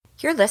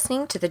You're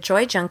listening to the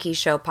Joy Junkie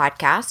Show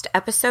podcast,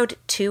 episode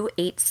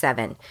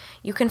 287.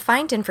 You can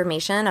find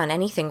information on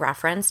anything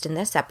referenced in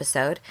this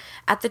episode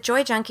at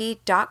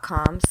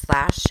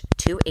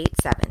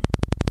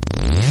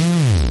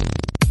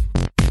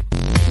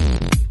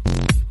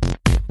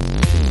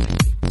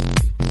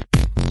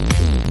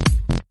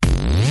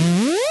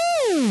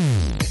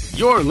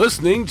You're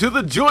listening to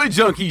the Joy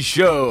Junkie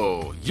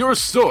Show, your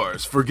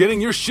source for getting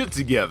your shit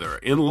together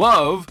in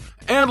love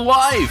and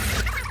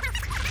life.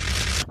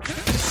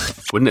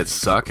 Wouldn't it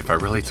suck if I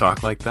really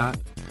talked like that?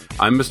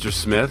 I'm Mr.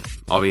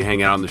 Smith. I'll be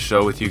hanging out on the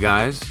show with you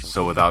guys.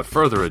 So without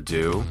further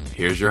ado,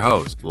 here's your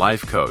host,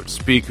 life coach,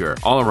 speaker,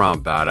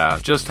 all-around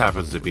badass, just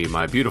happens to be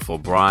my beautiful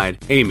bride,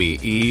 Amy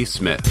E.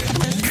 Smith.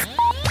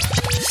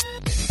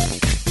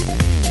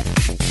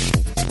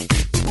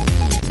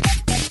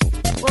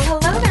 Well,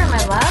 hello there,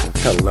 my love.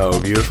 Hello,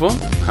 beautiful.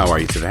 How are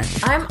you today?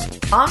 I'm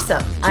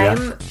awesome.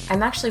 Yeah.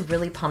 I'm actually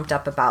really pumped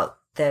up about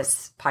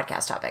this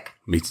podcast topic.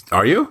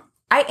 Are you?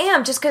 I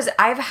am, just because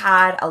I've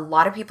had a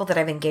lot of people that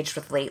I've engaged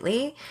with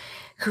lately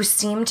who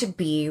seem to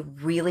be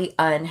really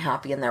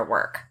unhappy in their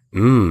work.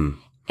 And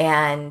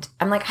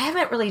I'm like, I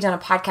haven't really done a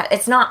podcast.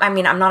 It's not, I'm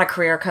not a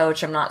career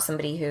coach. I'm not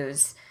somebody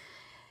who's,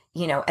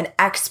 an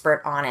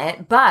expert on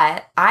it.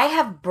 But I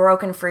have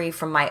broken free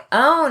from my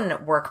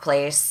own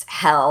workplace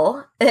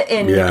hell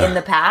in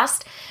the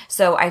past.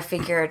 So I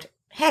figured,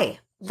 hey,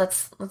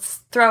 let's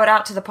throw it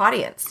out to the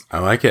audience. I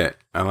like it.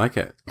 Let's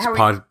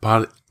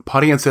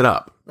audience it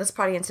up. Let's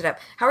audience it up.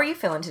 How are you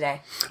feeling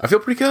today? I feel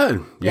pretty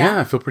good. Yeah,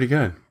 I feel pretty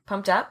good.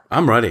 Pumped up?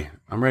 I'm ready.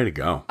 I'm ready to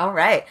go. All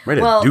right.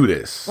 Ready to do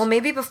this. Well,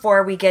 maybe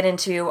before we get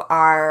into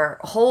our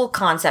whole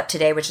concept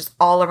today, which is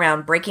all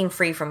around breaking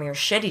free from your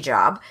shitty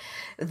job,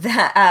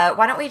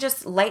 why don't we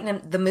just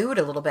lighten the mood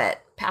a little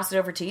bit? Pass it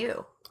over to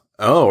you.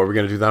 Oh, are we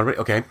going to do that already?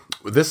 Okay.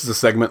 This is a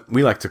segment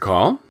we like to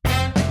call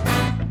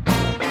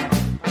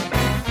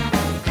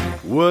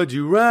Would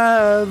You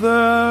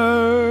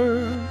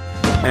Rather?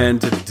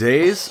 And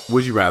today's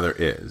Would You Rather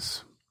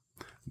is,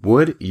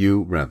 would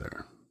you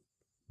rather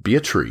be a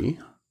tree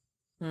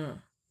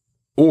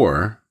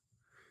or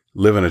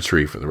live in a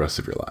tree for the rest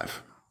of your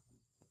life?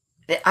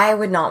 I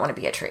would not want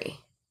to be a tree.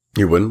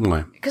 You wouldn't?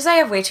 Why? Because I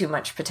have way too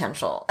much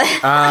potential.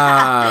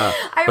 But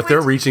they're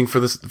reaching for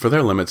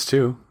their limits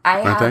too,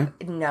 aren't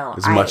they? No.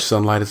 As much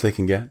sunlight as they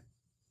can get?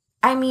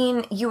 I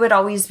mean, you would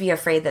always be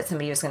afraid that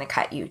somebody was going to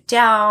cut you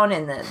down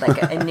and that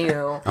a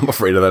new... I'm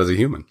afraid of that as a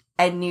human.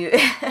 A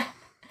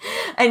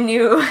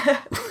new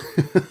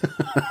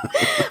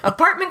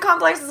apartment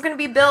complex is going to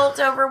be built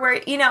over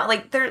where,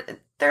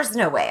 there's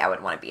no way I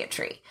would want to be a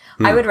tree.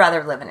 I would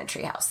rather live in a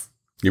tree house.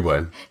 You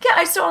would? Yeah,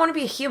 I still want to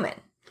be a human.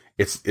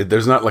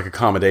 There's not like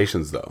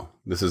accommodations though.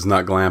 This is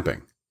not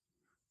glamping.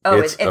 Oh,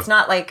 it's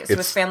not like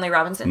Swiss Family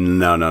Robinson?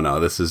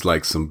 No. This is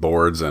like some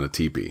boards and a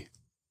teepee.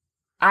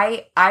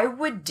 I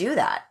would do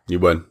that. You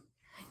would?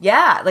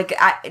 Yeah,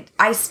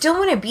 I still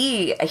want to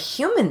be a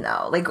human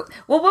though.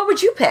 What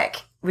would you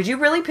pick? Would you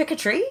really pick a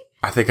tree?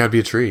 I think I'd be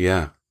a tree,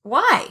 yeah.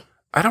 Why?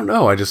 I don't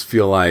know. I just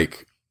feel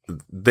like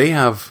they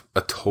have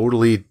a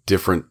totally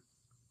different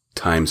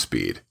time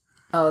speed.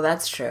 Oh,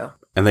 that's true.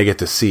 And they get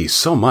to see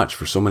so much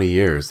for so many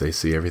years. They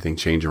see everything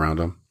change around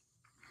them.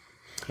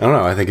 I don't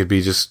know. I think it'd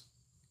be just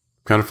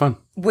kind of fun.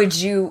 Would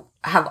you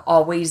have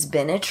always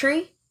been a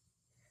tree?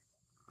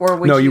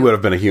 Or you would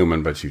have been a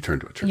human, but you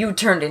turned into a tree. You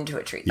turned into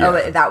a tree. Yeah.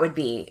 Oh, that would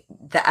be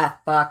the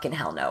fucking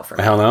hell no for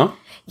me. Hell no?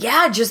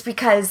 Yeah, just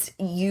because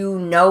you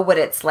know what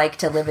it's like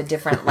to live a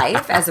different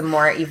life as a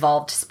more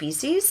evolved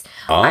species.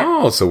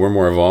 So we're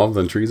more evolved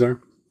than trees are?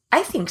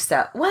 I think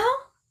so. Well,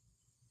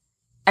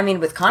 I mean,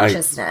 with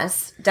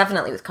consciousness.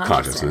 Definitely with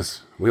consciousness.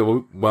 We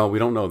don't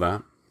know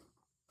that.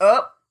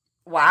 Oh,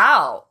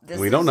 wow.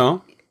 We don't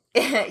know.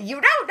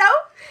 You don't know?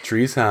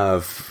 Trees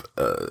have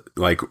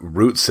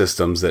root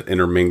systems that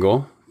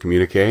intermingle,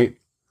 communicate.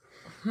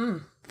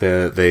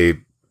 They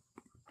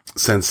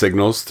send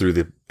signals through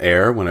the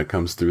air when it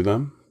comes through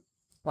them.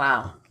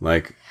 Wow.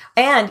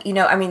 And,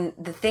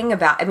 the thing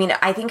about,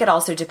 I think it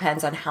also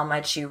depends on how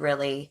much you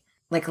really,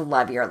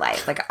 love your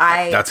life.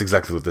 That's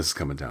exactly what this is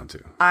coming down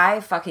to.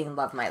 I fucking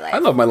love my life. I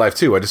love my life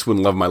too. I just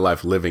wouldn't love my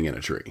life living in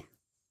a tree.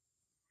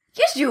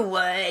 Yes, you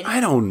would. I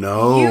don't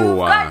know. You've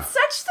got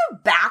such the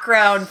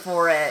background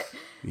for it.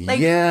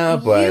 Yeah,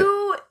 but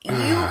you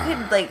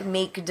could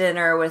make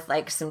dinner with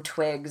some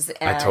twigs.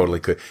 And... I totally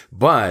could,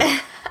 but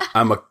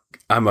I'm a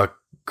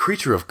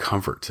creature of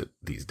comfort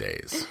these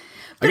days.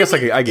 I guess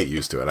I get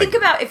used to it. Think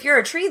about if you're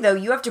a tree though,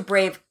 you have to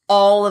brave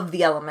all of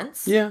the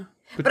elements. Yeah,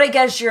 but I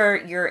guess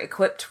you're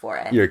equipped for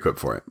it. You're equipped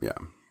for it. Yeah.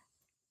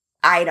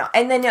 I know,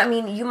 and then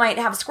you might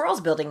have squirrels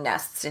building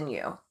nests in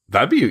you.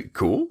 That'd be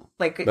cool.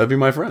 That'd be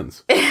my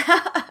friends.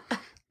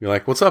 You're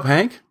like, what's up,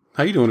 Hank?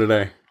 How you doing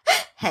today?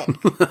 Hank.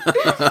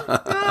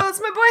 Oh, it's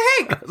my boy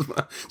Hank.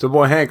 It's my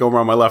boy Hank over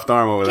on my left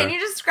arm over there. Can you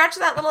just scratch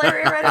that little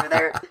area right over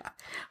there?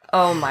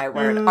 Oh, my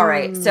word. All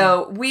right.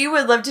 So we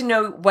would love to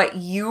know what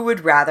you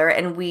would rather,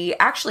 and we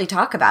actually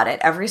talk about it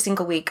every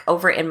single week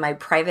over in my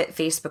private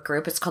Facebook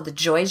group. It's called the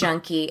Joy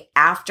Junkie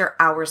After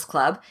Hours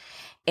Club.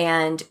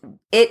 And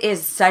it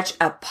is such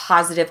a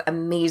positive,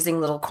 amazing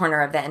little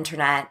corner of the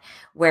internet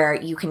where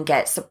you can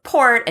get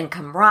support and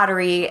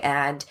camaraderie.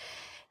 And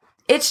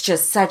it's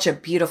just such a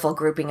beautiful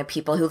grouping of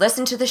people who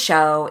listen to the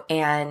show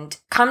and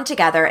come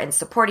together and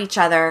support each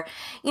other.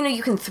 You know,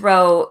 you can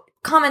throw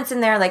comments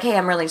in there like, hey,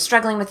 I'm really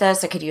struggling with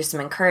this. I could use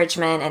some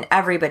encouragement. And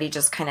everybody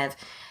just kind of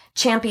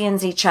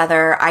champions each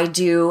other. I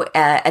do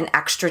an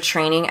extra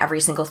training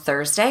every single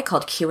Thursday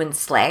called Q and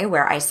Slay,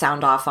 where I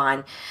sound off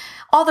on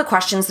all the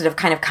questions that have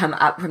kind of come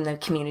up from the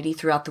community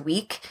throughout the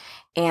week.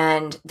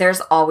 And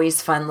there's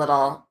always fun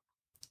little,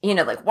 you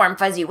know, like Warm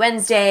Fuzzy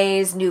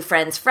Wednesdays, New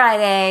Friends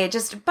Friday,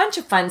 just a bunch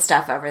of fun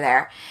stuff over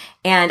there.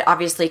 And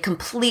obviously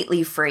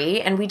completely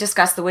free. And we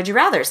discuss the Would You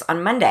Rathers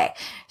on Monday.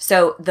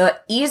 So the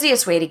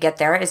easiest way to get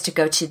there is to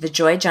go to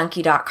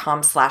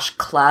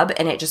thejoyjunkie.com/club,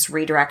 and it just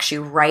redirects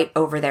you right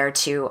over there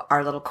to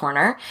our little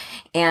corner.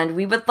 And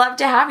we would love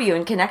to have you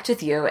and connect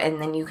with you.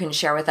 And then you can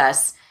share with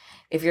us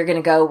if you're going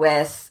to go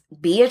with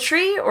be a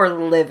tree or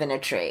live in a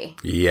tree.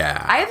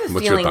 Yeah. I have a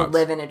feeling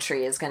live in a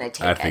tree is going to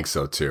take it. I think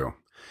so too.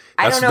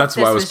 That's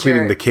why I was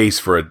pleading the case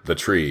for the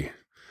tree.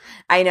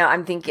 I know. I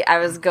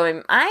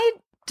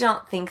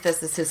don't think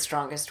this is his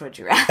strongest would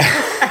you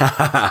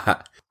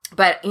rather.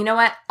 But you know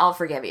what? I'll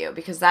forgive you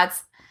because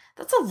that's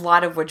a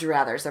lot of would you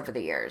rathers over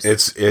the years.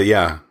 It's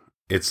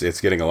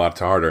getting a lot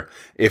harder.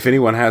 If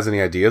anyone has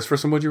any ideas for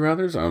some would you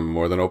rathers, I'm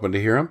more than open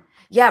to hear them.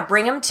 Yeah,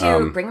 bring them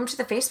to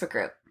the Facebook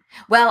group.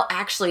 Well,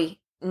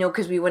 actually, no,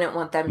 because we wouldn't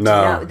want them to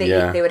know.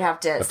 They would have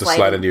to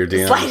slide into your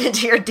DMs. Slide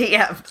into your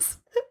DMs.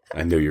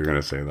 I knew you were going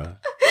to say that.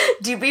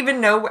 Do you even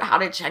know how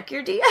to check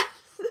your DMs?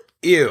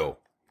 Ew.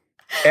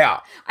 Yeah.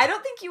 I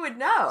don't think you would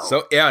know.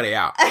 So,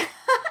 yeah. Hi,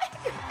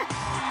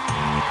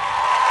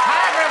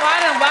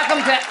 everyone, and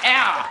welcome to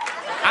Air.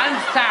 I'm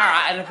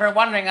Sarah, and if you're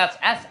wondering, that's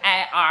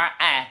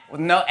S-A-R-A with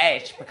no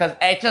H, because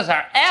H's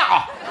are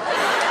Air.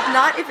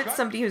 Not if it's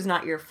somebody who's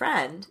not your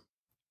friend.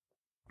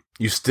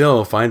 You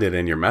still find it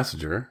in your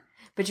messenger.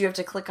 But you have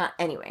to click on...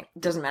 Anyway,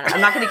 it doesn't matter.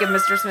 I'm not going to give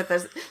Mr. Smith a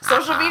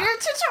social media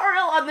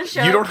tutorial on the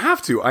show. You don't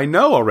have to. I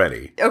know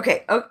already.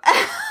 Okay.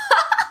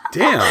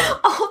 Damn.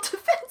 All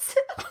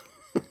defensive.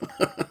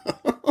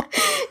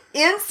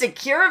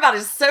 Insecure about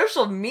his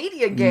social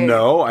media game.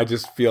 No, I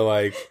just feel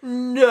like...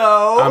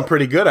 No. I'm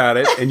pretty good at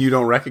it, and you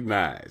don't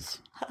recognize.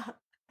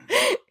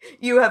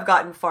 You have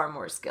gotten far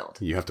more skilled.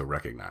 You have to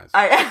recognize.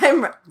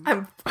 I'm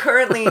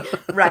currently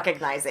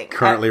recognizing.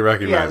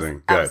 Recognizing.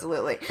 Yes, Good.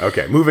 Absolutely.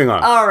 Okay, moving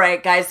on. All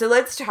right, guys. So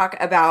let's talk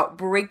about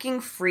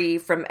breaking free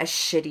from a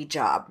shitty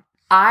job.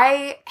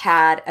 I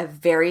had a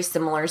very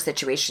similar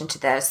situation to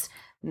this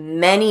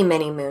many,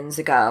 many moons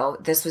ago.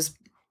 This was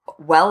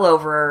well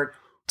over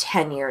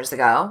 10 years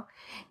ago.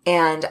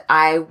 And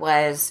I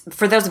was,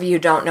 for those of you who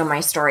don't know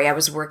my story, I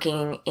was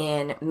working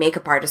in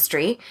makeup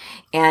artistry,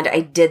 and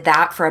I did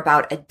that for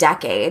about a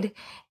decade.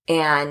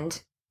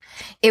 And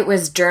it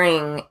was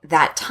during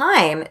that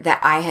time that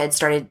I had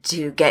started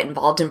to get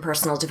involved in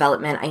personal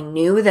development. I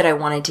knew that I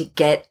wanted to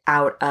get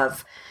out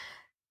of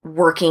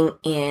working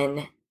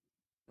in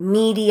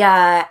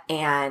media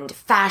and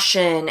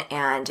fashion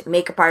and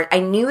makeup art. I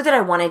knew that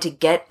I wanted to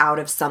get out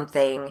of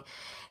something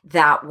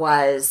that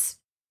was,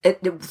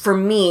 for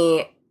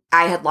me,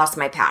 I had lost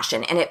my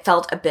passion and it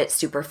felt a bit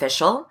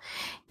superficial.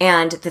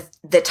 And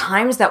the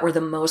times that were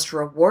the most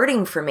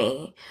rewarding for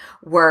me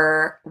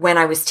were when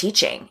I was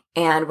teaching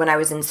and when I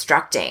was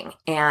instructing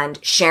and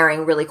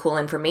sharing really cool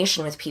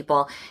information with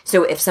people.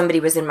 So if somebody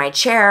was in my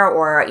chair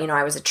or, you know,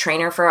 I was a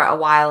trainer for a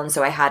while. And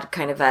so I had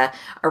kind of a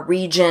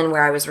region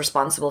where I was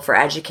responsible for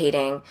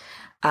educating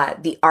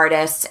the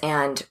artists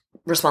and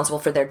responsible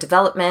for their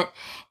development.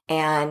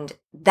 And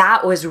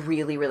that was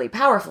really, really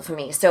powerful for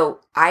me.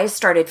 So I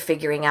started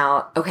figuring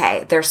out,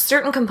 okay, there's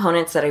certain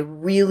components that I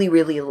really,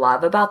 really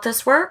love about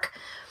this work.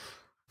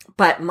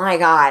 But my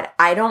God,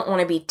 I don't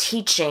want to be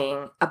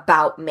teaching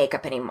about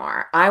makeup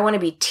anymore. I want to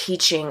be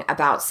teaching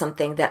about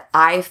something that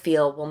I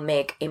feel will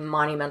make a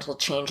monumental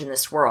change in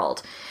this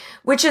world,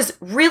 which is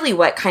really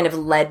what kind of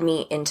led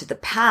me into the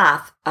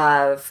path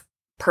of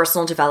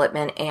personal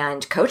development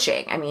and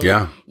coaching. I mean,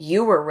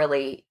 You were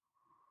really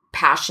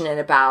passionate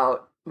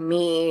about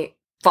me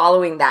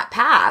following that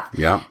path.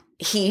 Yeah.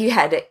 He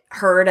had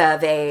heard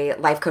of a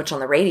life coach on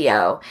the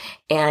radio,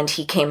 and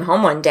he came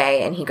home one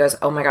day and he goes,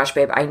 "Oh my gosh,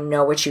 babe, I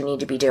know what you need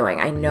to be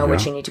doing. I know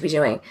what you need to be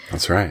doing."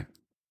 That's right.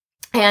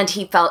 And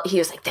he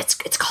was like,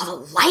 it's called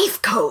a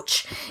life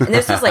coach. And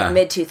this was like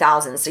mid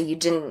 2000s. So you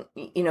didn't,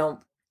 you know,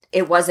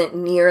 it wasn't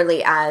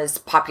nearly as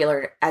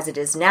popular as it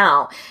is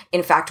now.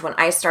 In fact, when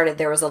I started,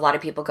 there was a lot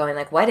of people going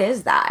like, what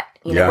is that?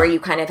 You know, where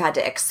you kind of had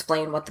to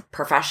explain what the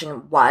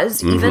profession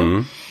was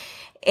even.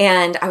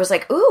 And I was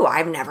like, ooh,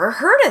 I've never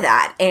heard of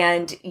that.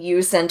 And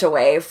you sent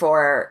away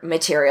for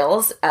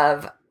materials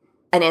of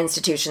an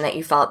institution that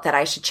you felt that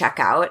I should check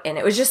out. And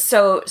it was just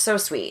so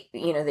sweet,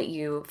 you know, that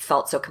you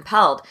felt so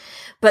compelled.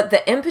 But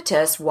the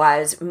impetus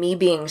was me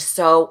being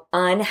so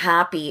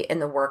unhappy in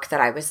the work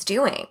that I was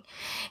doing.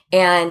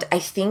 And I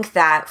think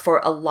that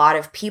for a lot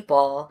of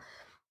people,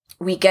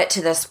 we get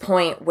to this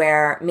point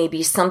where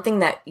maybe something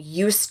that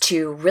used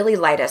to really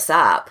light us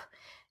up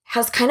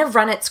has kind of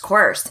run its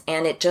course,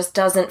 and it just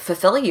doesn't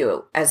fulfill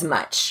you as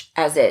much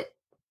as it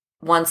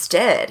once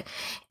did.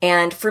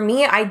 And for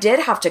me, I did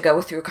have to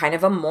go through kind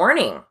of a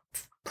mourning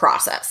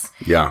process.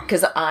 Yeah.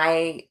 Because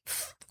I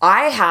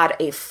had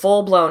a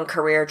full-blown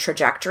career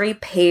trajectory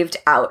paved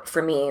out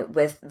for me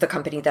with the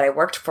company that I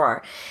worked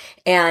for.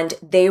 And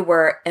they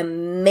were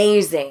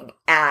amazing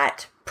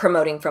at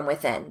promoting from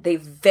within. They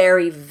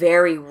very,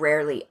 very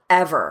rarely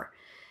ever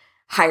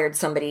hired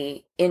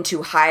somebody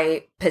into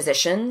high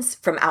positions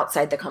from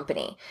outside the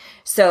company.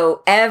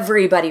 So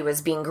everybody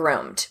was being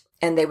groomed,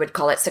 and they would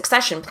call it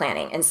succession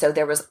planning. And so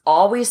there was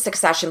always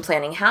succession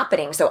planning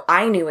happening. So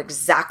I knew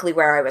exactly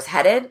where I was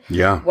headed,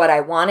 what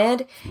I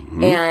wanted.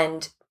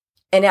 And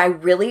I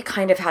really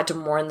kind of had to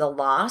mourn the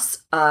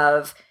loss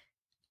of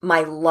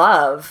my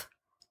love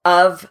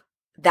of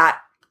that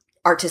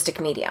artistic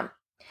medium,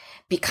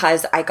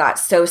 because I got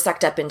so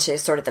sucked up into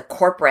sort of the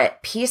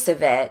corporate piece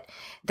of it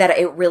that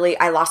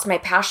I lost my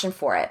passion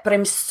for it. But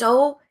I'm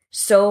so,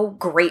 so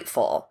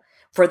grateful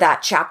for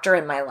that chapter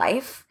in my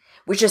life,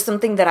 which is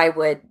something that I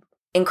would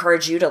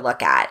encourage you to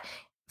look at.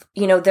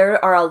 You know,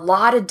 there are a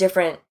lot of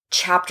different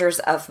chapters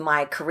of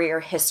my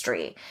career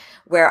history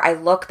where I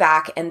look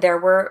back, and there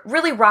were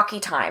really rocky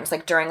times,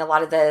 like during a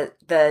lot of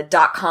the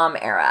 .com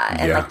era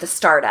and like the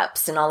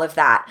startups and all of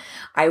that.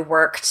 I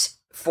worked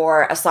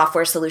for a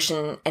software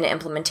solution and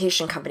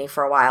implementation company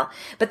for a while.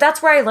 But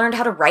that's where I learned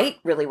how to write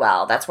really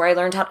well. That's where I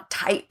learned how to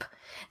type.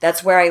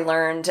 That's where I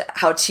learned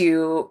how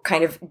to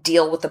kind of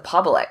deal with the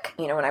public,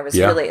 you know, when I was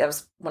that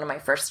was one of my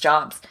first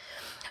jobs.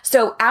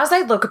 So as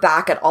I look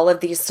back at all of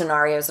these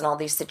scenarios and all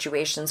these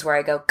situations where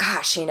I go,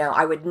 gosh, you know,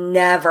 I would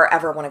never,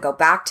 ever want to go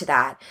back to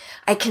that,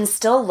 I can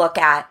still look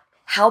at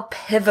how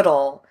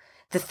pivotal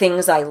the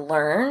things I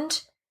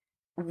learned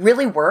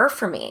really were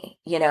for me,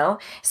 you know?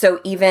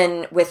 So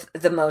even with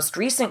the most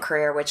recent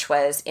career, which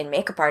was in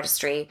makeup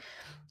artistry,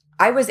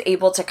 I was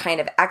able to kind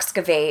of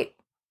excavate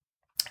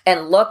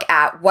and look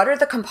at what are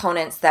the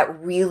components that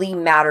really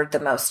mattered the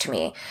most to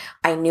me.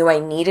 I knew I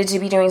needed to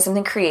be doing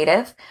something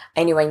creative.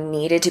 I knew I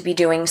needed to be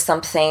doing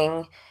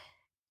something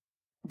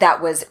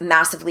that was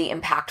massively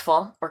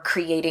impactful or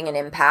creating an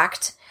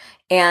impact.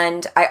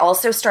 And I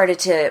also started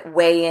to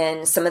weigh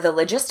in some of the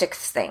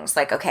logistics things.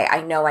 Like, okay,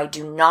 I know I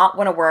do not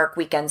want to work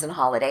weekends and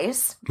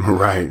holidays.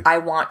 Right. I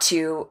want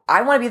to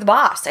be the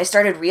boss. I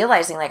started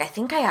realizing, like, I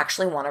think I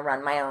actually want to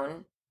run my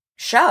own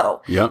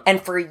show. Yep.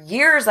 And for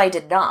years I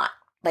did not.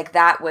 Like,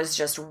 that was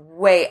just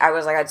I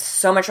was like, I'd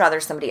so much rather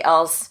somebody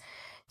else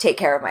take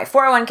care of my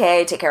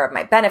 401k, take care of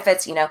my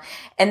benefits, you know.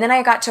 And then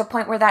I got to a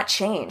point where that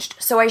changed.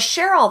 So I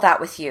share all that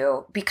with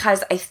you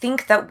because I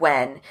think that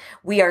when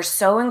we are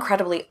so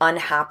incredibly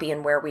unhappy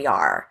in where we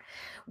are,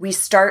 we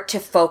start to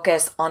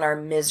focus on our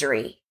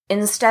misery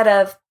instead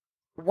of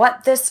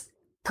what this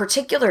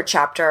particular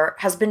chapter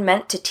has been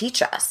meant to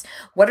teach us.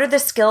 What are the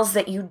skills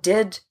that you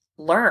did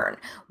learn?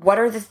 What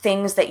are the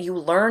things that you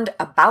learned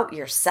about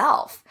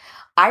yourself?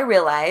 I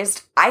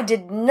realized I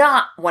did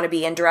not want to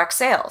be in direct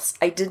sales.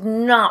 I did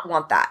not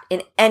want that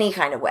in any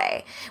kind of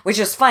way, which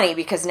is funny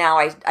because now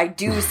I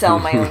do sell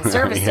my own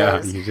services.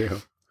 Yeah, you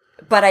do.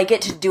 But I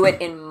get to do it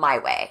in my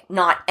way,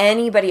 not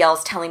anybody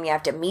else telling me I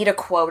have to meet a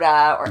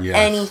quota or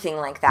anything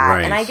like that.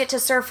 Right. And I get to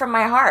serve from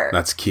my heart.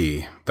 That's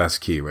key. That's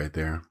key right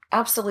there.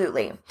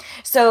 Absolutely.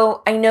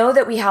 So I know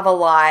that we have a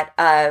lot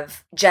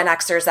of Gen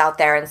Xers out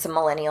there and some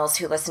millennials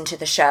who listen to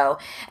the show.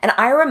 And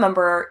I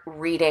remember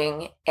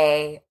reading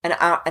an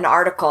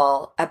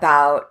article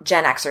about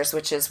Gen Xers,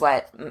 which is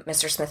what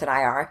Mr. Smith and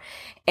I are.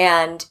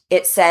 And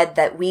it said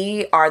that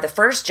we are the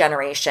first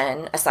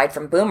generation, aside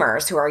from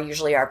boomers, who are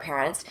usually our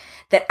parents,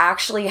 that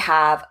actually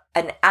have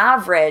an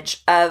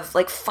average of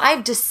like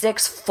 5 to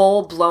 6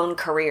 full-blown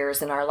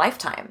careers in our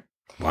lifetime.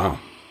 Wow.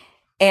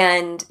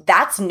 And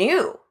that's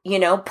new. You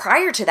know,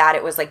 prior to that,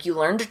 it was like you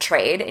learned a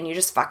trade and you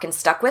just fucking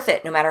stuck with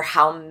it no matter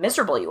how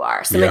miserable you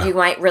are. Some of you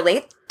might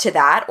relate to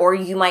that, or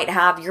you might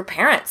have your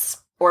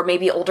parents or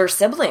maybe older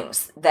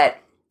siblings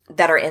that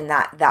are in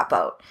that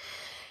boat.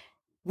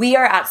 We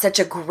are at such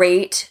a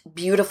great,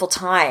 beautiful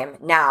time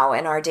now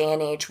in our day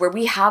and age where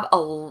we have a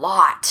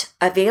lot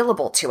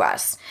available to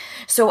us.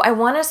 So I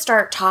want to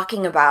start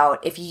talking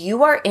about if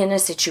you are in a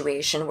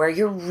situation where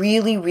you're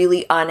really,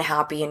 really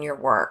unhappy in your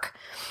work,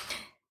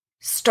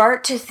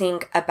 start to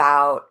think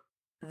about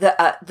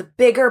the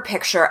bigger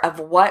picture of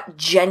what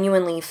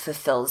genuinely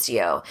fulfills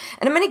you.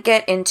 And I'm going to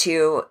get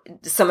into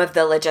some of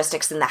the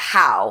logistics and the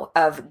how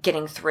of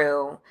getting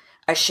through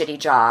a shitty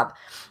job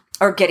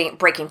or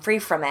breaking free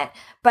from it.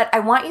 But I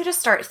want you to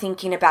start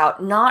thinking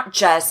about not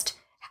just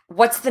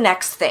what's the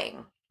next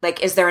thing.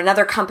 Like, is there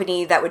another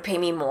company that would pay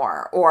me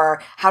more?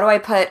 Or how do I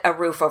put a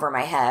roof over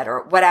my head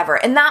or whatever?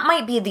 And that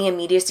might be the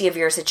immediacy of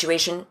your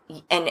situation.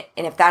 And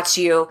if that's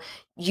you,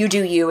 you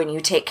do you and you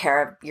take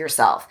care of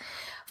yourself.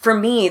 For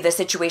me, the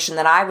situation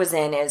that I was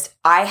in is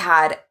I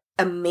had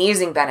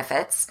amazing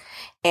benefits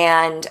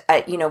and,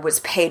 was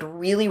paid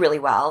really, really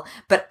well,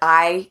 but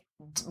I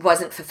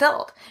wasn't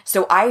fulfilled.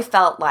 So I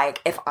felt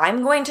like if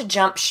I'm going to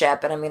jump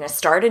ship and I'm going to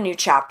start a new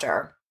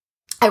chapter,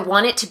 I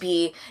want it to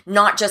be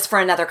not just for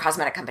another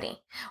cosmetic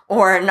company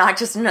or not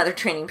just another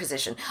training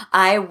position.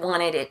 I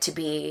wanted it to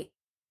be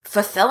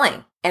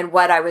fulfilling and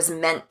what I was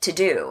meant to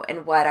do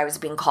and what I was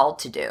being called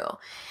to do.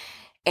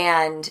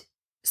 And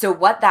so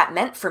what that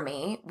meant for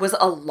me was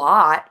a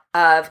lot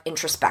of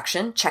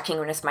introspection, checking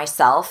in with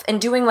myself and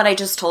doing what I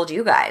just told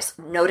you guys,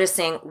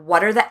 noticing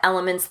what are the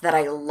elements that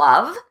I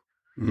love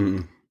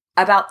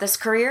about this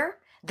career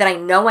that I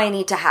know I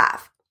need to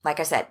have. Like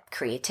I said,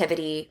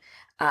 creativity,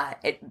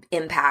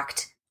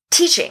 impact,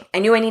 teaching. I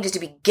knew I needed to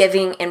be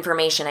giving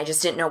information. I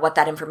just didn't know what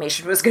that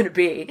information was going to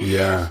be.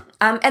 Yeah.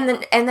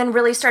 And then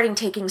really starting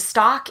taking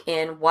stock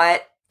in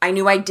what I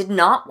knew I did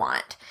not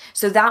want.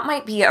 So that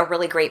might be a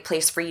really great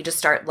place for you to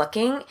start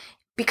looking,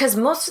 because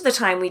most of the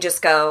time we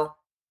just go,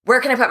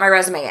 where can I put my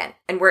resume in?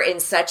 And we're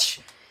in such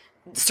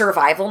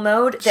survival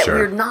mode that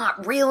we're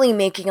not really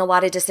making a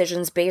lot of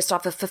decisions based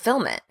off of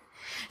fulfillment.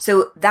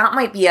 So that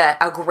might be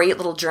a great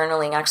little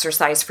journaling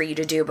exercise for you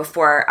to do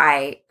before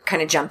I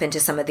kind of jump into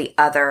some of the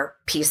other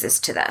pieces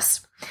to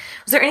this.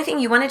 Was there anything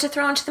you wanted to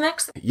throw into the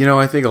mix?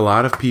 I think a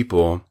lot of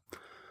people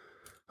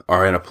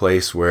are in a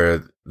place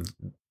where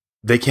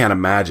they can't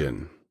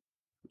imagine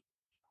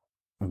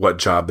what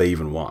job they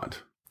even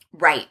want.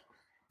 Right.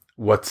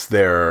 What's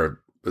they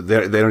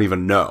don't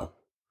even know.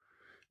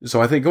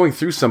 So I think going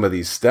through some of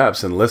these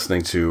steps and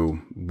listening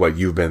to what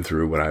you've been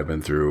through, what I've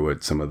been through,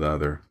 what some of the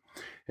other,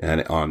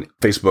 and on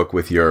Facebook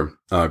with your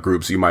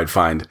groups, you might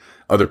find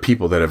other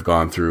people that have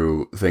gone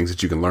through things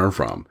that you can learn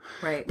from.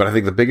 Right. But I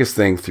think the biggest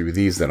thing through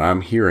these that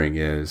I'm hearing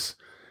is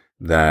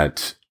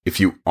that if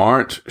you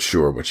aren't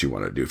sure what you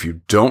want to do, if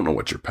you don't know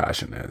what your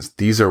passion is,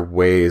 these are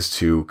ways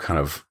to kind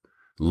of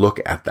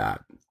look at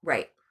that.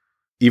 Right.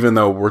 Even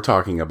though we're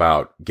talking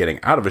about getting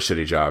out of a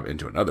shitty job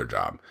into another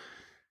job,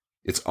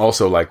 it's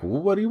also like,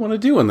 well, what do you want to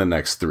do in the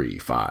next 3,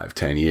 5,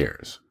 10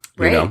 years?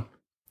 Right. You know?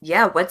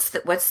 Yeah. What's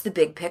the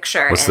big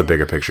picture? What's the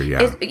bigger picture?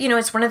 Yeah.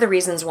 It's one of the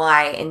reasons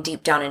why in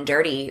Deep Down and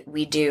Dirty,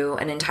 we do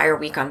an entire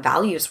week on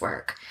values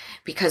work,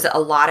 because a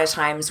lot of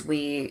times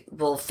we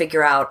will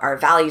figure out our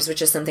values,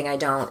 which is something I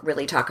don't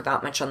really talk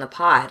about much on the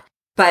pod.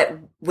 But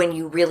when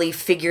you really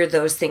figure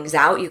those things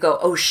out, you go,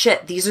 oh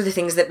shit, these are the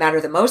things that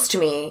matter the most to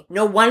me.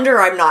 No wonder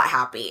I'm not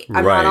happy.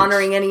 I'm not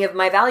honoring any of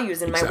my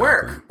values in my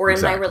work or in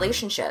my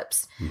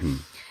relationships. Mm-hmm.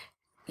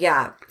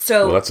 Yeah.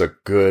 So well, that's a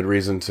good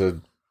reason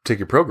to take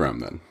your program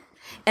then.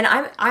 And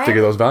I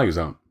figure those values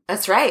out.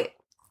 That's right.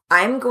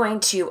 I'm going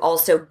to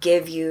also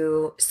give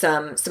you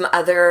some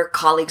other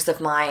colleagues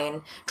of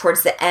mine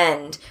towards the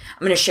end. I'm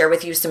going to share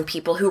with you some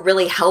people who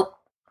really help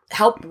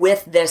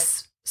with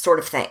this sort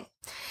of thing.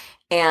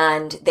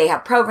 And they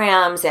have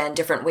programs and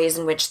different ways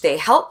in which they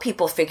help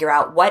people figure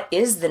out what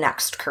is the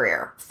next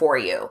career for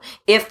you,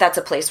 if that's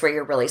a place where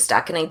you're really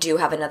stuck. And I do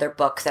have another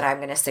book that I'm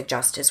going to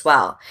suggest as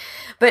well.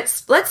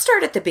 But let's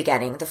start at the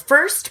beginning. The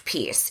first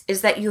piece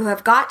is that you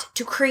have got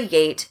to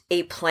create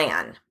a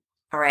plan.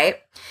 All right.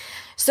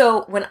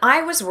 So when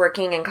I was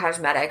working in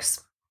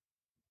cosmetics,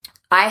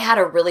 I had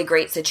a really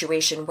great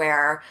situation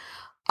where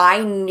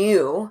I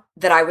knew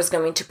that I was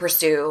going to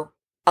pursue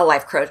a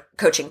life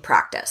coaching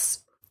practice.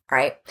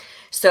 Right.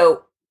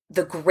 So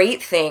the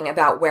great thing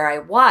about where I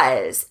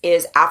was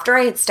is after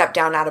I had stepped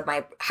down out of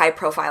my high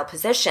profile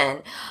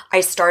position,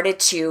 I started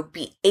to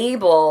be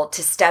able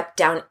to step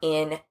down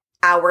in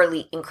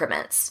hourly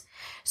increments.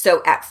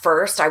 So at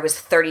first I was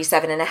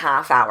 37 and a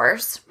half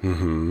hours.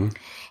 Mm-hmm.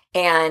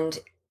 And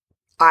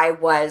that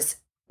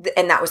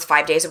was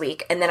 5 days a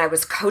week. And then I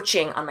was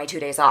coaching on my 2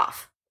 days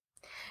off.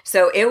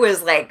 So it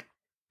was like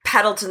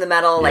pedal to the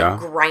metal, like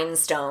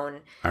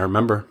grindstone. I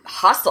remember.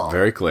 Hustle.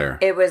 Very clear.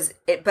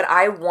 But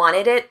I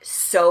wanted it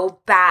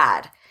so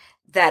bad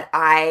that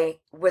I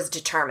was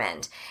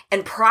determined.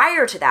 And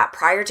prior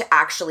to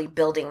actually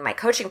building my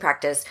coaching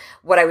practice,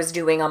 what I was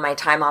doing on my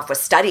time off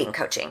was studying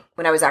coaching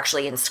when I was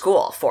actually in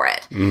school for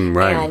it.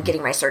 Right. And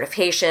getting my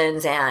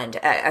certifications and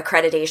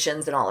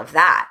accreditations and all of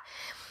that.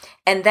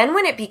 And then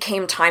when it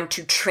became time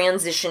to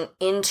transition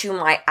into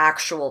my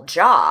actual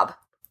job,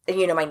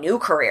 my new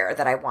career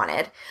that I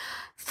wanted,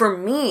 for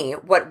me,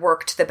 what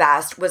worked the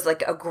best was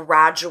like a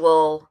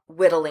gradual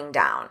whittling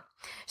down.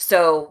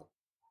 So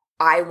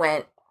I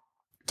went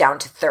down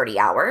to 30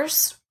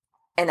 hours,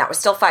 and that was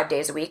still 5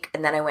 days a week.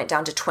 And then I went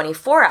down to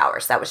 24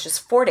 hours. That was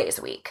just 4 days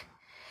a week.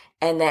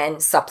 And then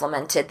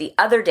supplemented the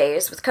other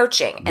days with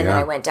coaching. And then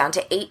I went down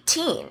to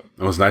 18.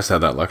 It was nice to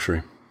have that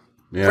luxury.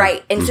 Yeah.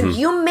 Right. And so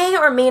you may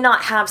or may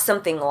not have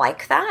something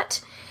like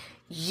that.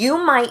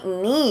 You might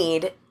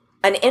need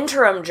an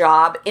interim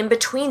job in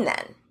between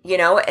then.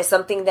 As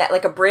something that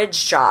like a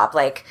bridge job,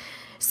 like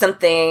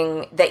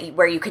something that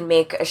where you can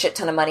make a shit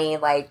ton of money,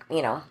 like,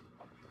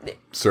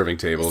 serving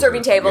tables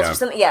or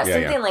something. Yeah,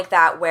 something like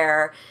that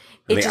where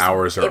the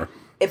hours are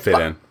fit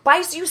in.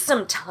 Buys you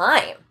some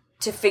time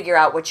to figure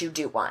out what you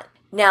do want.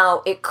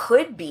 Now, it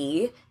could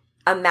be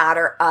a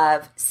matter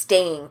of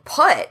staying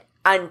put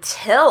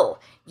until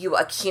you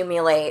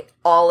accumulate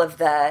all of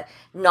the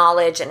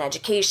knowledge and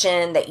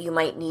education that you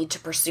might need to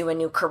pursue a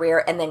new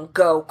career and then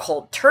go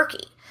cold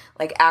turkey.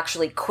 Like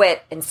actually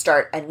quit and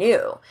start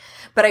anew.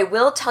 But I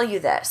will tell you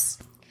this,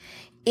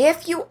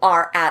 If you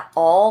are at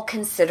all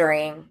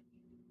considering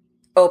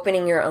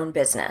opening your own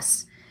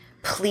business,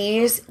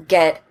 please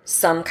get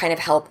some kind of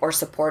help or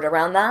support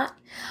around that.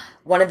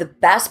 One of the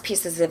best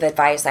pieces of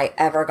advice I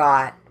ever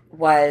got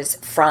was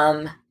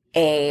from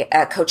a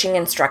coaching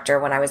instructor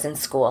when I was in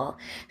school,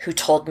 who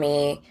told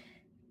me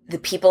the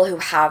people who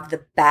have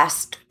the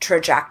best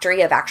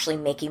trajectory of actually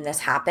making this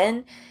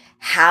happen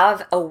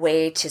have a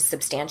way to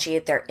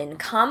substantiate their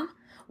income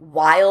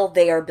while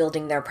they are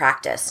building their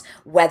practice,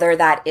 whether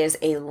that is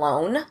a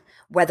loan,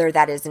 whether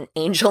that is an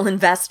angel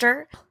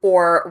investor,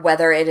 or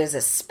whether it is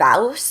a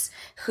spouse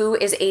who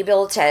is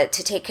able to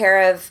take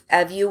care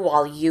of you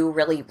while you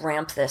really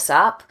ramp this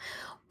up,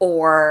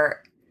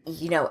 or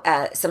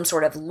some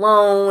sort of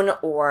loan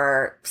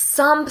or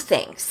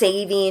something,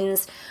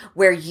 savings,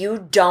 where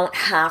you don't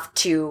have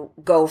to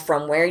go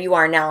from where you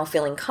are now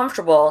feeling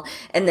comfortable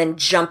and then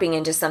jumping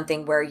into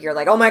something where you're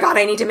like, oh my God,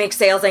 I need to make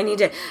sales. I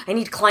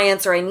need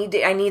clients, or I need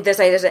this.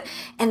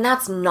 And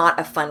that's not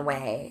a fun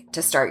way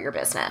to start your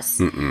business.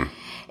 Mm-mm.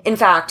 In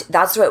fact,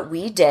 that's what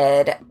we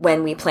did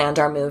when we planned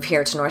our move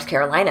here to North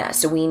Carolina.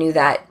 So we knew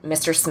that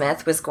Mr.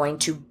 Smith was going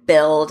to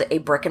build a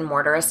brick and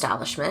mortar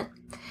establishment.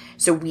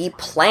 So we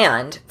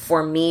planned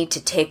for me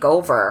to take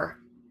over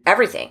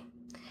everything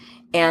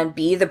and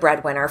be the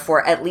breadwinner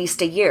for at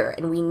least a year.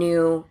 And we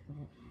knew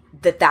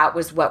that that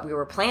was what we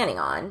were planning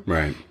on.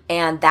 Right.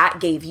 And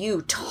that gave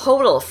you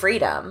total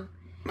freedom.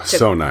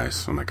 So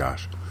nice. Oh my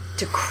gosh.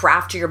 To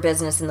craft your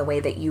business in the way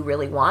that you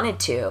really wanted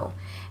to.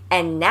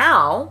 And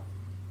now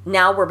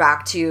we're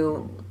back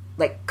to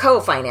like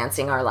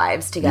co-financing our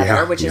lives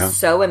together, which is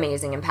so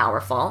amazing and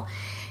powerful.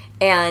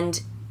 And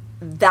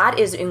that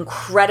is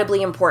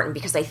incredibly important,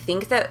 because I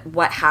think that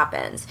what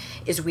happens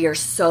is we are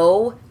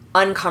so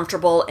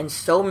uncomfortable and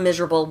so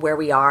miserable where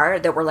we are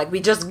that we're like, we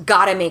just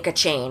gotta make a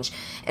change.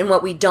 And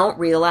what we don't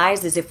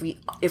realize is if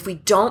we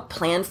don't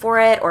plan for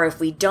it, or if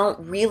we don't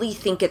really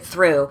think it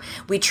through,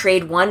 we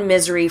trade one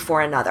misery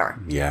for another.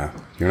 Yeah.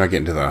 You're not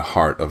getting to the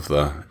heart of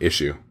the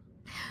issue.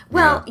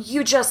 Well,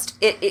 you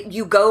just,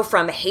 you go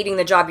from hating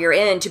the job you're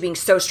in to being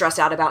so stressed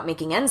out about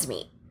making ends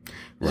meet.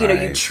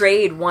 Right. You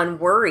trade one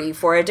worry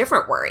for a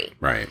different worry.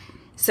 Right.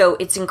 So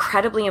it's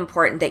incredibly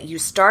important that you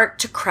start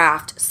to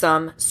craft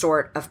some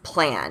sort of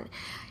plan.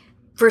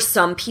 For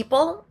some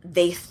people,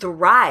 they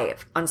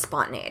thrive on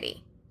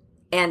spontaneity.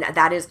 And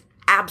that is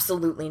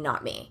absolutely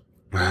not me.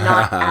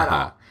 Not at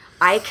all.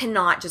 I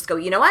cannot just go,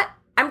 you know what?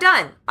 I'm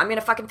done. I'm going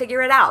to fucking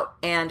figure it out.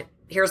 And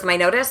here's my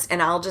notice, and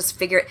I'll just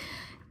figure it.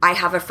 I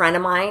have a friend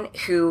of mine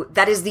who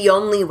that is the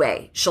only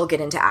way she'll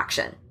get into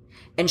action.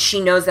 And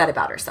she knows that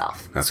about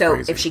herself. That's so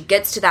crazy. If she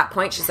gets to that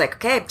point, she's like,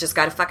 okay, I've just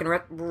got to fucking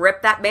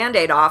rip that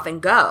Band-Aid off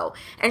and go.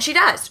 And she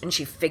does. And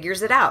she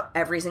figures it out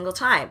every single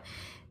time.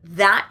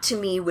 That to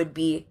me would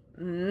be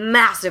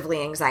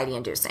massively anxiety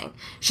inducing.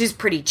 She's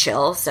pretty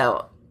chill,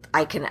 so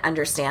I can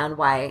understand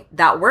why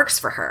that works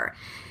for her.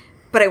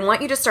 But I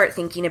want you to start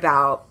thinking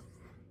about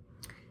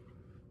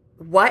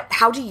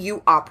how do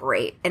you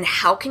operate, and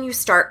how can you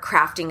start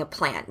crafting a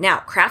plan? Now,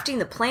 crafting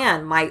the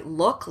plan might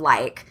look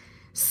like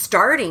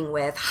starting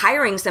with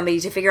hiring somebody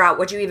to figure out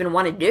what you even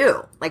want to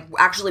do, like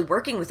actually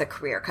working with a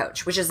career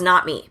coach, which is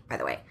not me, by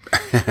the way,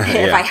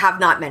 if I have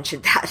not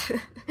mentioned that.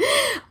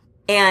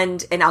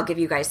 And I'll give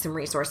you guys some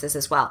resources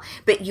as well.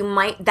 But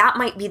that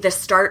might be the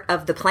start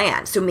of the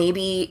plan. So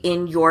maybe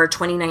in your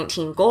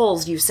 2019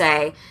 goals, you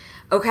say,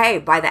 okay,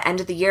 by the end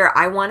of the year,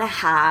 I want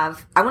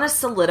to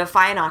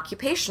solidify an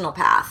occupational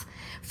path.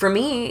 For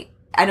me,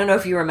 I don't know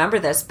if you remember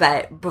this,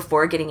 but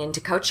before getting into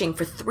coaching,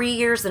 for 3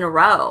 years in a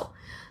row,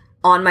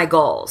 on my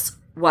goals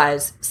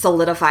was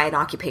solidify an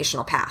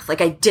occupational path.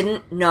 Like, I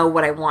didn't know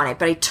what I wanted,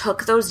 but I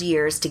took those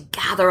years to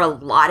gather a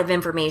lot of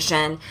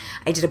information.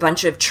 I did a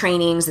bunch of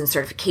trainings and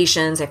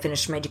certifications. I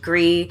finished my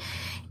degree,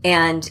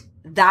 and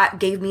that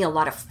gave me a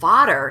lot of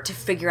fodder to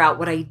figure out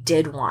what I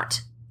did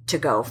want to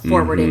go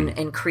forward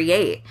and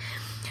create.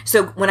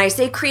 So when I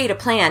say create a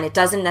plan, it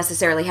doesn't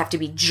necessarily have to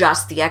be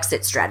just the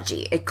exit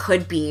strategy. It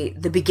could be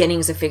the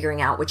beginnings of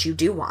figuring out what you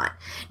do want.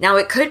 Now,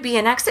 it could be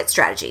an exit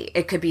strategy.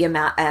 It could be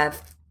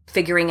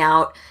figuring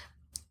out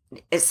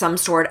some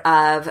sort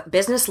of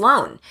business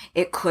loan.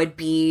 It could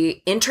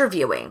be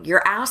interviewing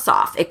your ass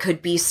off. It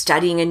could be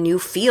studying a new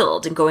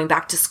field and going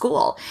back to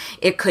school.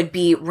 It could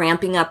be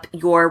ramping up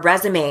your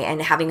resume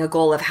and having a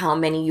goal of how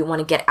many you want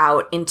to get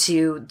out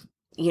into,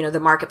 the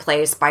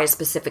marketplace by a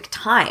specific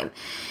time.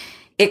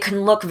 It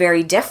can look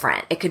very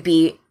different. It could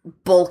be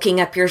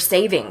bulking up your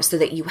savings so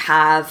that you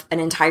have an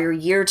entire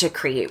year to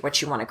create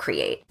what you want to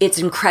create. It's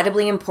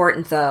incredibly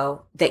important,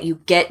 though, that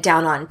you get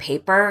down on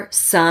paper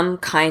some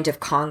kind of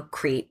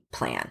concrete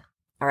plan.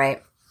 All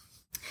right.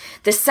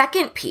 The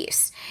second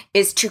piece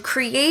is to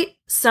create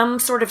some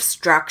sort of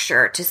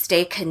structure to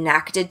stay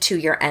connected to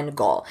your end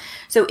goal.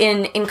 So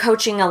in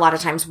coaching, a lot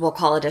of times we'll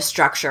call it a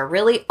structure.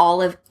 Really,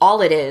 all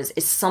it is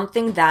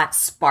something that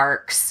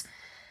sparks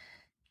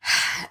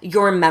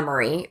your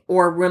memory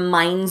or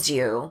reminds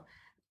you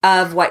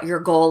of what your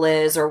goal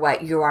is or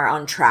what you are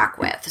on track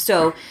with.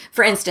 So,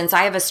 for instance,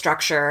 I have a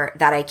structure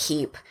that I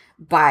keep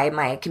by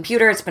my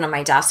computer. It's been on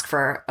my desk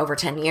for over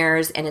 10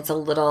 years, and it's a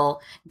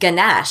little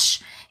Ganesh.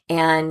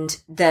 And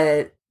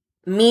the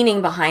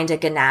meaning behind a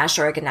Ganesh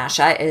or a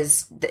Ganesha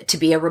is to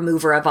be a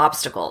remover of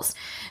obstacles.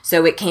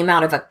 So it came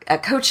out of a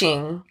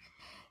coaching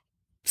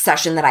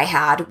session that I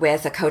had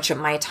with a coach of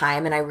my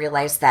time, and I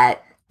realized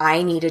that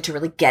I needed to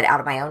really get out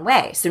of my own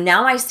way. So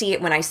now I see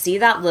it, when I see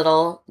that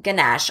little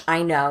Ganesh,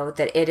 I know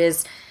that it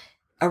is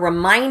a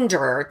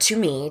reminder to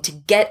me to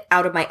get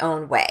out of my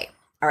own way.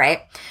 All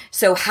right.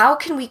 So how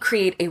can we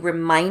create a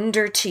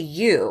reminder to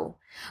you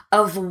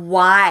of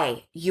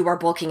why you are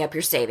bulking up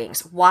your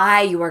savings,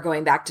 why you are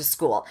going back to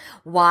school,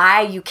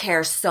 why you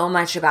care so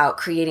much about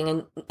creating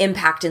an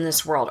impact in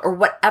this world, or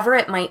whatever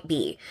it might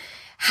be?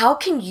 How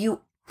can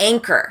you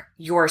anchor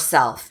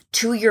yourself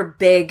to your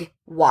big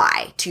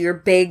why, to your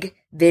big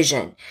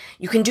vision?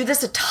 You can do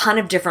this a ton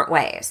of different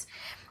ways.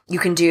 You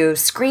can do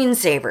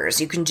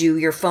screensavers. You can do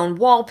your phone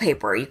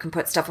wallpaper. You can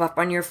put stuff up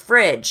on your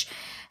fridge.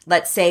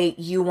 Let's say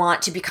you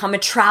want to become a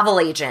travel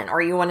agent,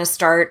 or you want to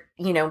start,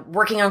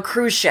 working on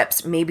cruise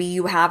ships. Maybe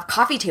you have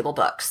coffee table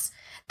books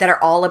that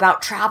are all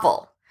about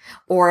travel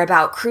or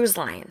about cruise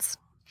lines.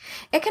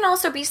 It can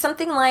also be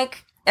something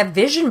like a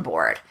vision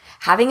board,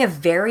 having a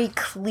very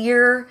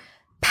clear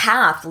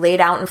path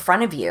laid out in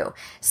front of you,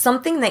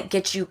 something that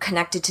gets you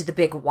connected to the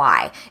big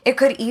why. It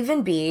could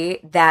even be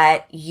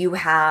that you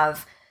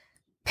have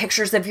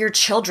pictures of your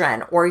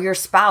children or your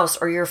spouse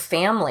or your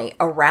family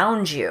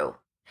around you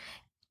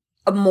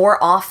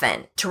more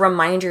often to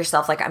remind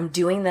yourself, like, I'm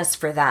doing this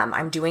for them.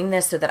 I'm doing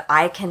this so that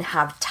I can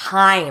have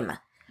time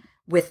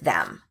with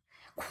them,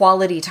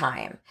 quality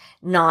time,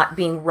 not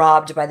being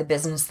robbed by the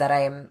business that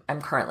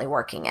I'm currently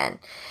working in.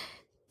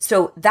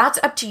 So that's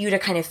up to you to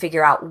kind of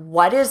figure out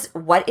what is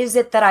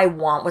it that I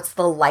want? What's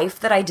the life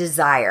that I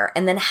desire?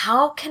 And then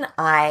how can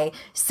I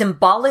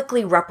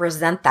symbolically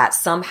represent that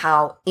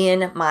somehow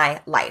in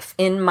my life,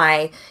 in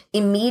my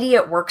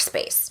immediate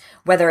workspace,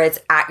 whether it's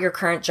at your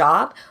current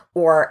job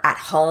or at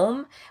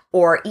home,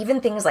 or even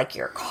things like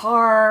your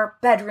car,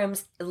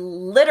 bedrooms,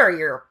 litter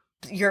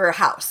your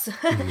house.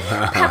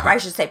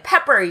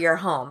 Pepper your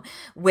home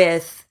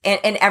with,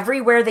 and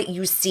everywhere that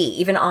you see,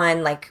 even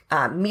on like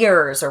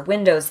mirrors or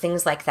windows,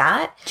 things like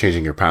that.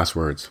 Changing your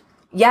passwords.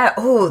 Yeah.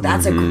 Oh,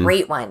 that's a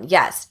great one.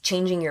 Yes.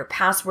 Changing your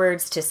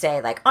passwords to say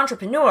like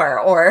entrepreneur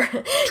or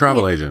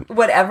travel agent,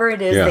 whatever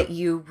it is that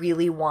you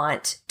really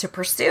want to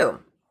pursue.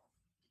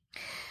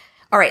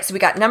 All right, so we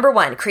got number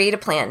 1, create a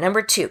plan.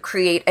 Number 2,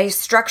 create a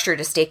structure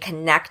to stay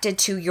connected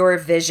to your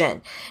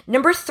vision.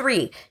 Number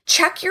 3,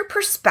 check your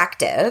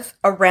perspective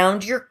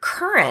around your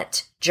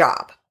current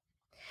job.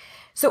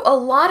 So a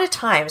lot of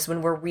times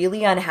when we're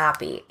really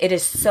unhappy, it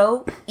is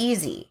so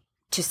easy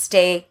to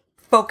stay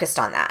focused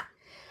on that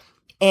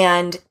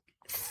and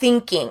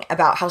thinking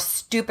about how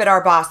stupid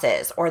our boss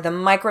is, or the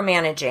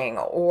micromanaging,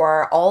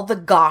 or all the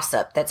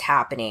gossip that's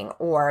happening,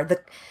 or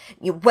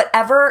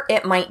whatever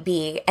it might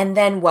be. And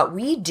then what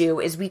we do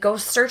is we go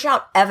search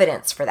out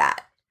evidence for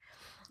that.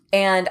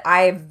 And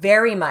I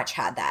very much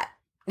had that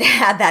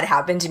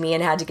happen to me,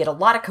 and had to get a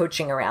lot of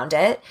coaching around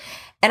it.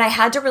 And I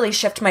had to really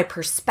shift my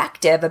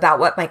perspective about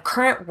what my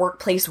current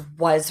workplace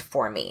was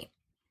for me.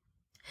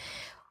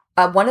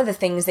 One of the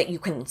things that you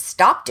can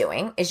stop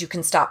doing is you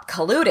can stop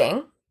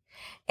colluding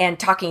and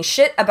talking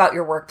shit about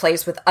your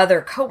workplace with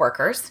other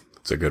coworkers.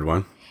 It's a good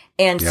one.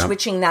 And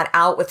switching that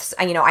out with,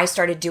 I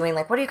started doing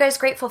like, what are you guys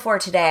grateful for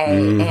today?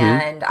 Mm-hmm.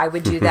 And I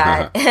would do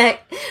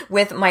that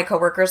with my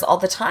coworkers all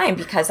the time,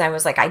 because I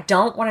was like, I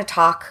don't want to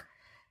talk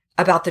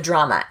about the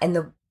drama. And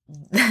the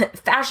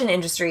fashion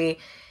industry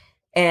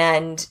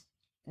and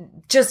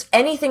just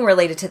anything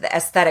related to the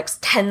aesthetics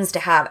tends to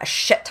have a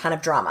shit ton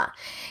of drama.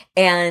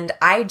 And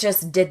I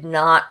just did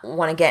not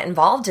want to get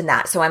involved in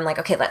that. So I'm like,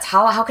 okay,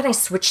 how can I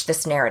switch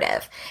this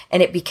narrative?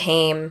 And it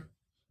became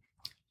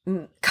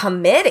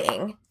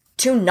committing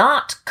to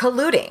not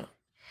colluding.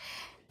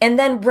 And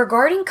then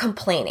regarding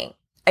complaining,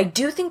 I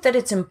do think that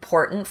it's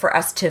important for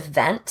us to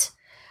vent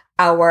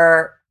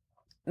our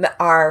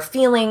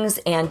feelings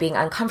and being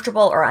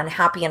uncomfortable or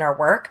unhappy in our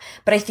work.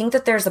 But I think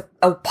that there's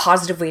a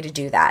positive way to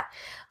do that.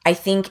 I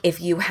think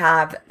if you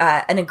have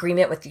an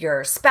agreement with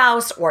your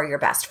spouse or your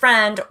best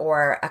friend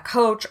or a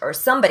coach or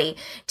somebody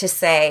to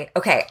say,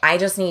 okay, I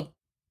just need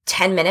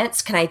 10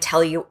 minutes. Can I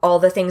tell you all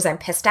the things I'm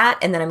pissed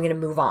at? And then I'm going to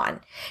move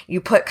on.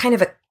 You put kind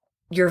of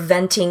you're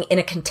venting in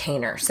a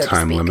container, so to speak.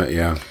 Time limit,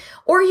 yeah.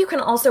 Or you can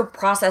also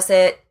process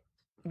it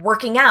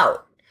working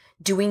out,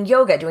 doing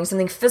yoga, doing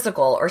something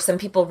physical, or some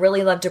people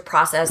really love to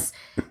process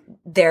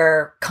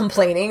their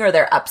complaining or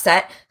their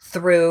upset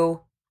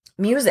through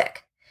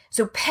music.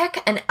 So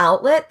pick an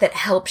outlet that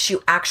helps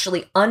you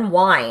actually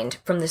unwind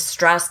from the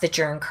stress that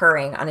you're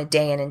incurring on a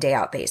day in and day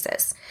out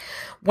basis.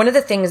 One of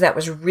the things that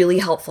was really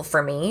helpful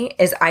for me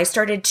is I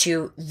started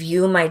to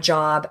view my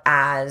job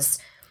as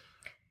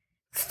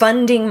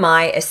funding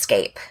my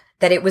escape,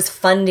 that it was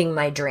funding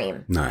my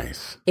dream.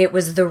 Nice. It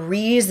was the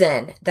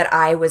reason that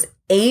I was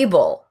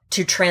able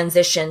to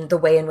transition the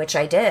way in which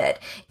I did.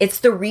 It's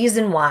the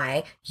reason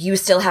why you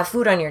still have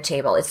food on your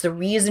table. It's the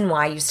reason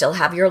why you still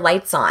have your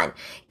lights on.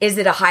 Is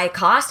it a high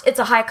cost? It's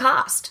a high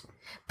cost,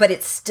 but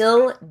it's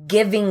still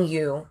giving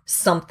you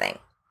something.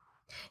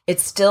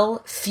 It's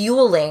still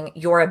fueling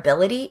your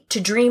ability to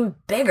dream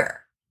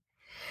bigger.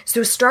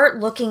 So start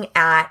looking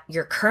at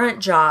your current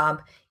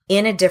job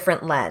in a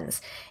different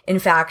lens. In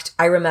fact,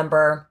 I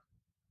remember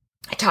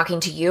talking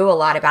to you a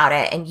lot about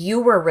it, and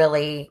you were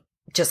really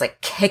just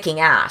like kicking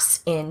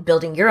ass in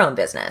building your own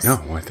business. No,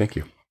 why, thank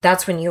you.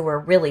 That's when you were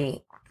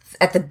really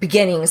at the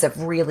beginnings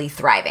of really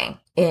thriving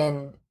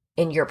in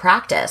your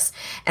practice.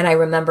 And I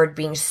remembered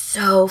being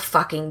so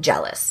fucking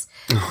jealous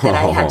that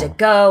I had to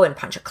go and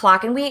punch a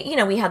clock. And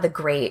we had the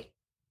great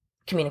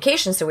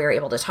communication, so we were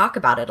able to talk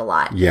about it a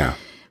lot. Yeah.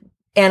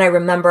 And I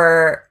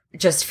remember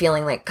just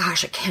feeling like,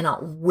 gosh, I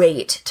cannot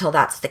wait till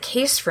that's the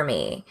case for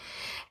me.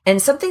 And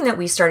something that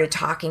we started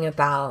talking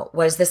about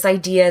was this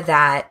idea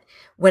that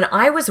when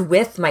I was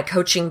with my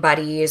coaching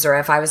buddies, or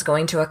if I was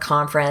going to a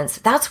conference,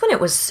 that's when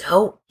it was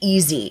so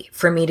easy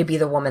for me to be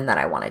the woman that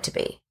I wanted to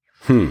be.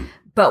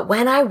 But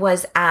when I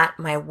was at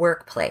my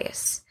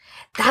workplace,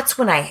 that's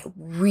when I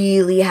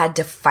really had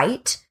to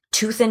fight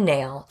tooth and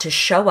nail to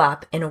show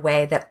up in a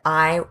way that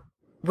I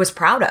was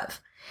proud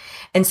of.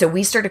 And so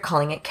we started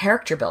calling it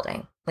character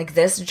building. Like,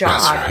 this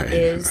job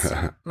is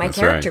my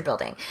character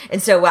building.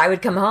 And so I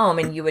would come home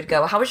and you would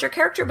go, how was your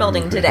character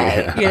building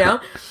today?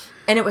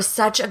 And it was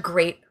such a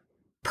great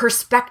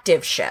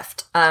perspective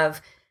shift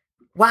of,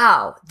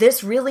 wow,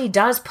 this really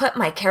does put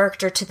my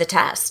character to the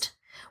test.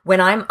 When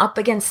I'm up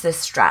against this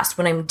stress,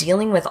 when I'm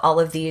dealing with all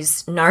of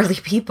these gnarly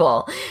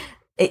people,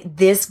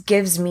 this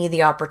gives me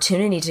the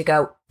opportunity to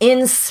go,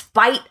 in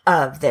spite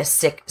of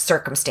this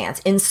circumstance,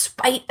 in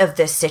spite of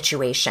this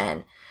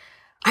situation,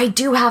 I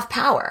do have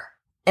power,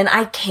 and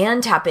I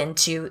can tap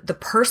into the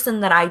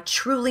person that I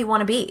truly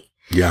want to be.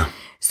 Yeah.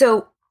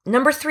 So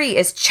number 3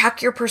 is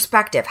check your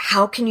perspective.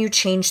 How can you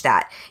change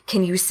that?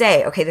 Can you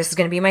say, okay, this is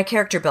going to be my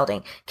character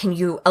building? Can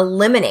you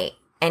eliminate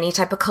any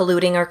type of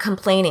colluding or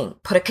complaining?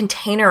 Put a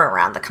container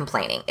around the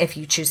complaining if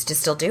you choose to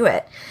still do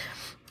it.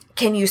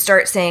 Can you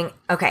start saying,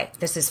 okay,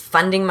 this is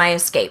funding my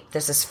escape.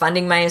 This is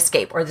funding my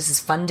escape. Or this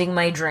is funding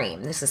my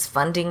dream. This is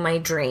funding my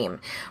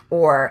dream.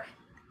 Or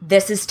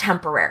this is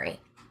temporary.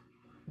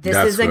 This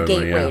is a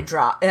gateway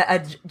job.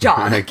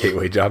 A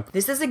gateway job.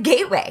 This is a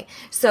gateway.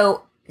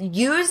 So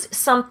use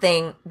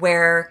something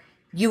where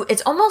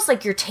it's almost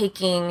like you're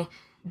taking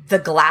the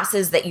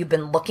glasses that you've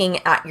been looking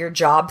at your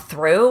job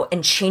through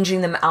and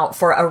changing them out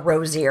for a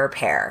rosier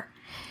pair.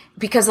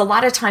 Because a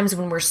lot of times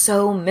when we're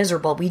so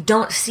miserable, we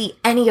don't see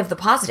any of the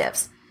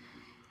positives.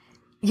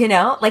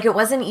 Like, it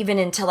wasn't even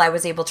until I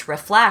was able to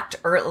reflect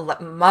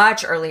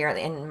much earlier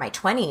in my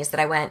 20s that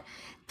I went,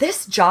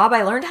 this job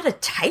I learned how to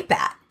type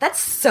at. That's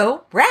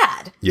so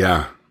rad.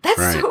 Yeah.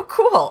 That's so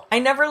cool. I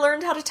never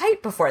learned how to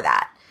type before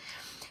that.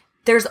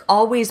 There's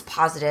always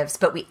positives,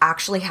 but we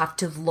actually have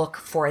to look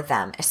for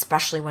them,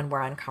 especially when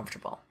we're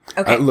uncomfortable.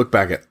 Okay. I look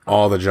back at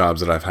all the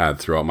jobs that I've had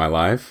throughout my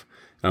life,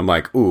 and I'm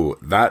like, ooh,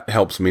 that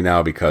helps me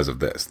now because of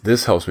this.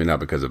 This helps me now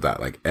because of that.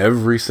 Like,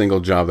 every single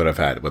job that I've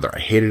had, whether I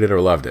hated it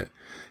or loved it,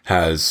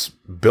 has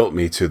built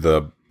me to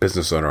the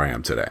business owner I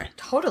am today.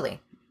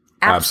 Totally.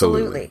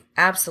 Absolutely.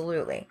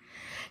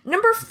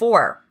 Number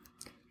 4,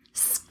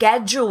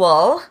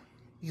 schedule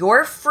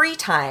your free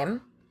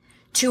time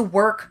to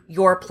work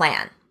your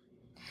plan.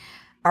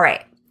 All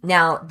right.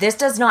 Now, this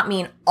does not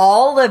mean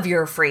all of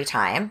your free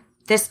time.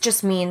 This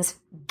just means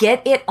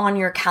get it on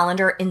your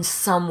calendar in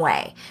some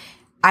way.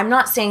 I'm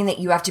not saying that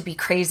you have to be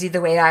crazy the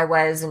way I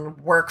was and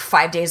work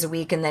 5 days a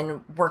week and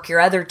then work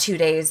your other 2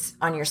 days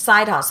on your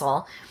side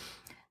hustle,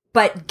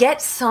 but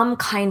get some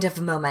kind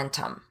of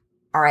momentum.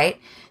 All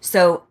right.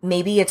 So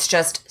maybe it's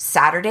just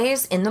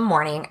Saturdays in the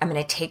morning. I'm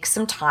going to take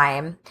some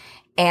time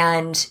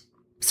and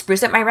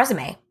spruce up my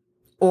resume,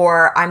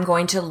 or I'm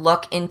going to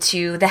look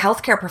into the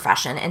healthcare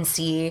profession and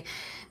see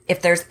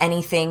if there's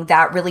anything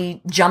that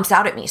really jumps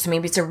out at me. So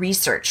maybe it's a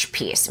research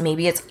piece.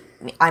 Maybe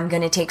I'm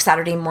going to take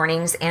Saturday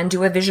mornings and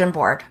do a vision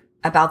board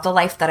about the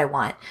life that I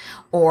want,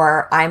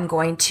 or I'm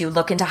going to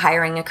look into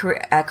hiring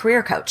a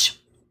career coach,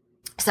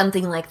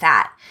 something like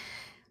that.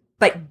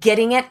 But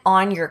getting it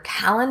on your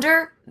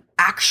calendar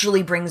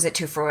actually brings it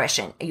to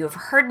fruition. You have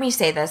heard me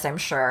say this, I'm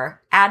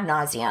sure, ad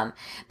nauseum.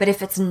 But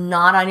if it's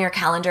not on your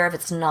calendar, if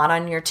it's not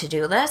on your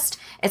to-do list,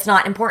 it's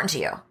not important to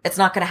you. It's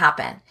not going to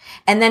happen.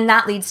 And then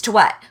that leads to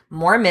what?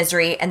 More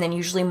misery, and then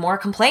usually more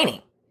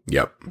complaining.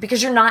 Yep.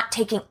 Because you're not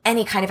taking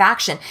any kind of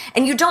action,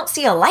 and you don't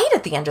see a light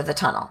at the end of the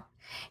tunnel.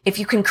 If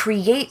you can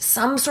create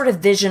some sort of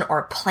vision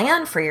or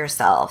plan for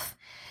yourself,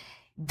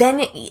 then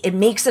it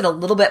makes it a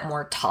little bit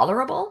more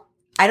tolerable.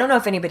 I don't know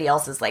if anybody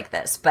else is like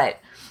this, but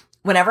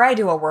whenever I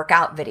do a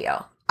workout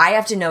video, I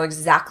have to know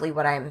exactly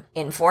what I'm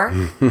in for.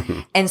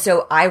 And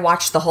so I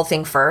watch the whole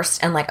thing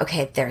first and like,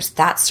 okay, there's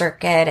that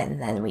circuit,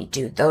 and then we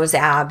do those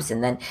abs,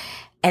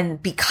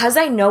 and because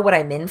I know what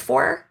I'm in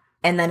for,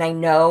 and then I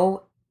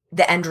know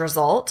the end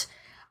result,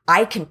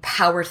 I can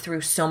power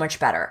through so much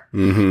better.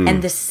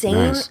 And the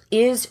same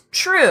is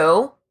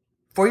true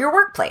for your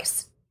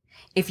workplace.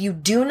 If you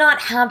do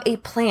not have a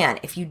plan,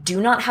 if you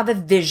do not have a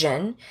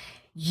vision,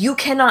 you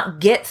cannot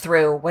get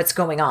through what's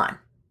going on.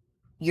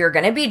 You're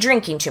going to be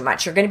drinking too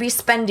much. You're going to be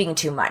spending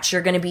too much.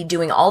 You're going to be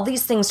doing all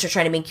these things to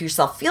try to make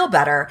yourself feel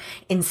better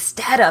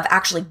instead of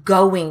actually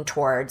going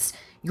towards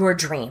your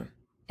dream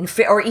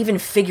or even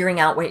figuring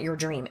out what your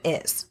dream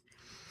is.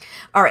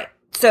 All right.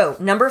 So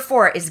number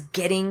 4 is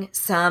getting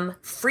some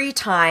free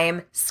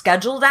time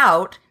scheduled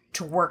out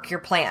to work your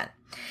plan.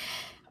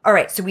 All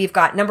right. So we've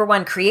got number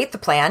 1, create the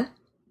plan.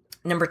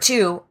 Number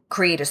 2,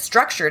 create a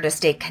structure to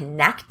stay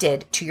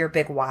connected to your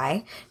big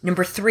why.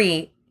 Number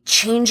 3,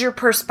 change your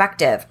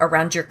perspective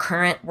around your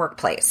current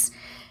workplace.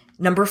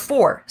 Number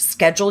 4,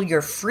 schedule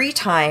your free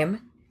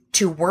time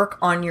to work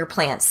on your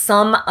plan.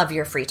 Some of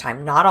your free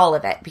time, not all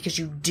of it, because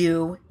you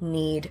do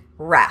need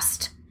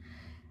rest.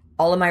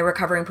 All of my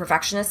recovering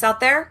perfectionists out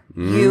there,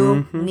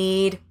 you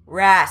need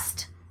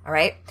rest. All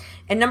right.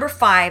 And number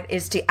 5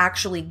 is to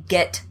actually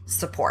get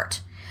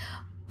support.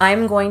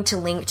 I'm going to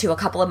link to a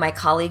couple of my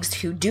colleagues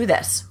who do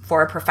this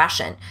for a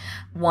profession.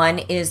 One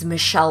is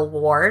Michelle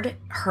Ward.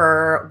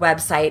 Her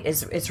website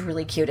is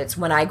really cute. It's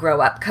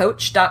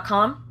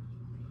whenigrowupcoach.com.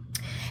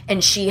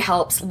 And she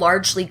helps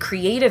largely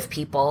creative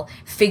people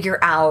figure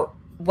out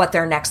what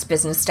their next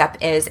business step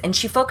is. And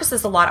she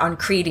focuses a lot on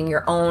creating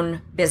your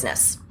own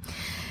business.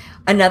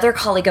 Another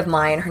colleague of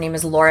mine, her name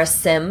is Laura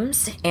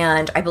Sims,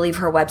 and I believe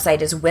her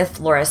website is with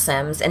Laura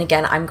Sims. And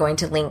again, I'm going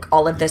to link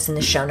all of this in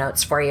the show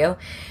notes for you.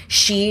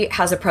 She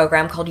has a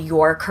program called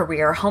Your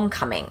Career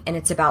Homecoming, and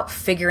it's about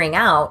figuring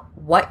out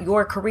what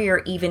your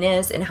career even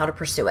is and how to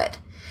pursue it.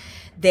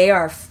 They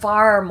are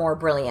far more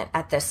brilliant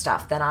at this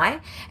stuff than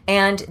I,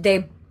 and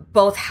they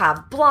both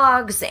have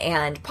blogs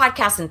and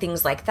podcasts and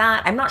things like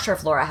that. I'm not sure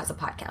if Laura has a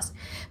podcast,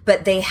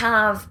 but they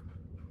have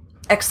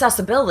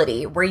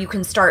accessibility where you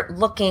can start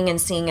looking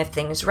and seeing if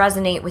things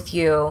resonate with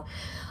you.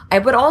 I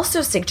would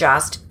also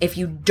suggest, if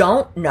you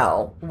don't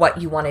know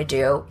what you want to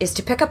do, is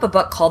to pick up a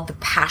book called The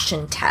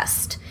Passion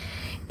Test.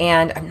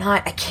 And I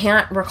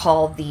can't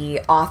recall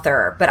the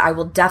author, but I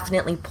will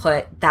definitely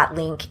put that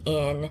link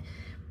in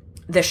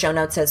the show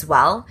notes as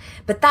well.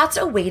 But that's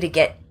a way to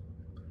get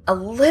a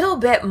little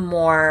bit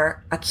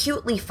more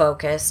acutely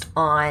focused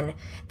on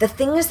the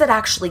things that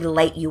actually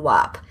light you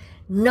up.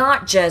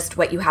 Not just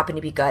what you happen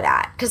to be good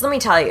at. Because let me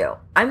tell you,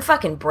 I'm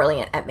fucking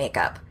brilliant at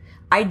makeup.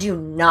 I do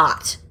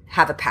not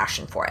have a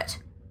passion for it.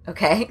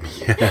 Okay?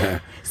 Yeah.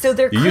 So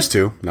there You used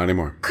to, not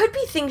anymore. Could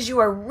be things you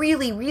are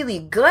really, really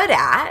good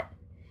at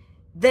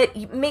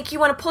that make you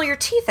want to pull your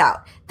teeth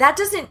out. That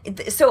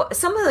doesn't... So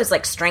some of those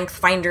like strength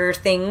finder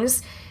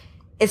things,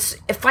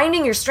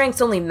 finding your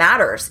strengths only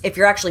matters if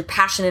you're actually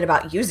passionate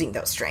about using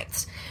those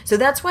strengths. So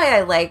that's why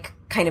I like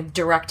kind of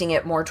directing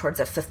it more towards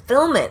a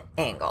fulfillment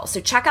angle. So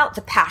check out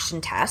the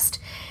Passion Test.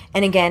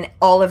 And again,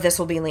 all of this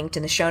will be linked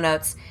in the show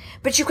notes.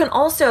 But you can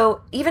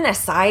also, even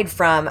aside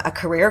from a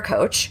career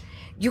coach,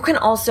 you can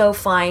also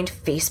find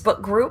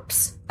Facebook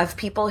groups of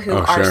people who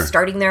are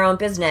starting their own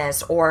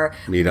business or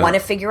want to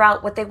figure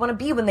out what they want to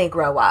be when they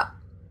grow up.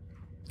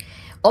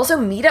 Also,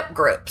 meetup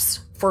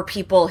groups for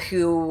people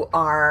who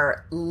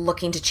are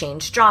looking to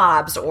change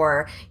jobs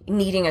or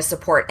needing a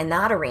support in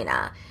that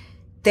arena.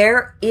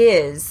 There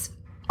is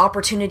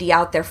opportunity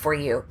out there for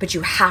you, but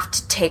you have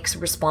to take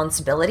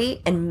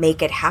responsibility and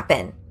make it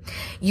happen.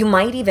 You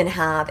might even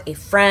have a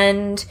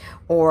friend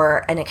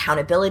or an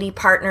accountability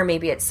partner.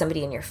 Maybe it's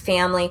somebody in your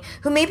family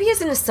who maybe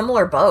is in a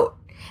similar boat,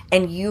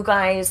 and you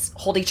guys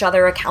hold each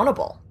other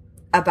accountable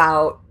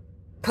about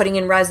putting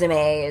in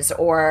resumes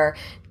or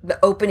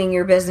opening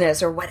your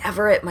business or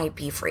whatever it might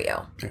be for you.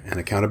 An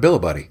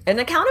accountability buddy. An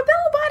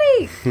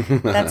accountability buddy.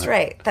 That's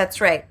right. That's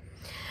right.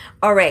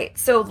 All right,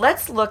 so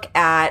let's look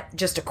at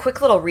just a quick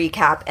little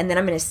recap, and then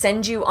I'm going to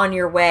send you on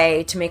your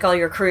way to make all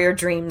your career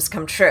dreams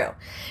come true.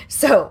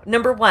 So,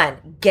 number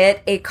 1,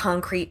 get a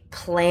concrete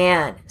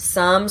plan,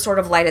 some sort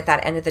of light at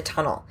that end of the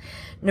tunnel.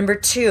 Number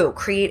 2,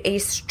 create a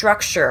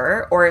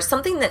structure or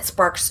something that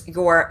sparks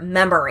your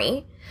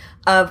memory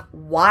of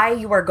why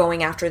you are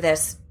going after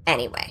this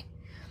anyway.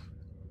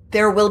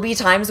 There will be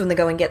times when the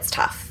going gets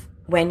tough.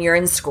 When you're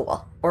in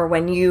school or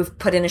when you've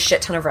put in a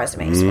shit ton of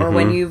resumes or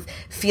when you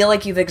feel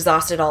like you've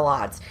exhausted all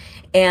odds.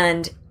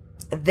 And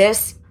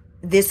this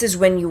is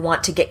when you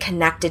want to get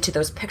connected to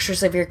those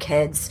pictures of your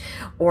kids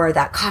or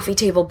that coffee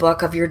table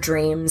book of your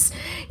dreams,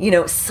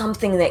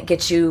 something that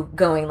gets you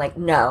going like,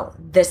 no,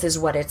 this is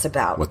what it's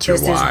about.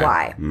 This is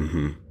why.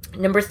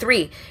 Number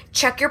 3,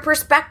 check your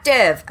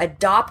perspective.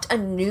 Adopt a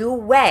new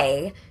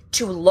way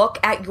to look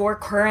at your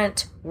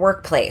current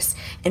workplace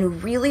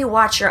and really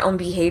watch your own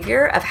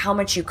behavior of how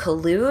much you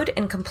collude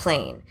and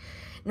complain.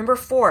 Number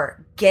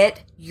 4,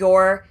 get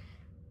your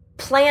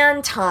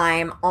plan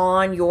time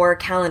on your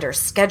calendar.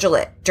 Schedule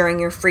it during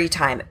your free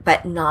time,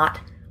 but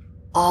not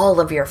all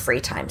of your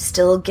free time.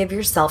 Still give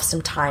yourself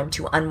some time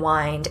to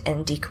unwind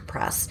and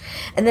decompress.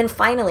 And then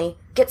finally,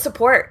 get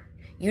support.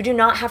 You do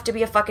not have to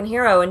be a fucking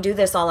hero and do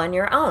this all on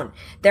your own.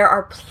 There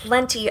are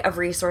plenty of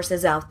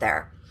resources out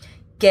there.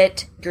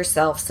 Get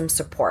yourself some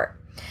support.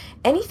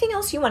 Anything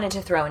else you wanted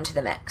to throw into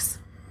the mix?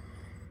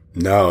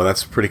 No,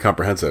 that's pretty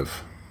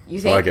comprehensive. You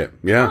think? I like it.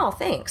 Yeah. Oh,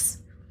 thanks.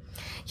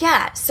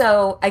 Yeah.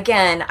 So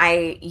again,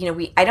 I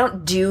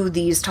don't do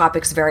these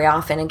topics very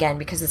often, again,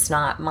 because it's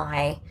not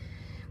my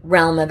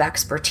realm of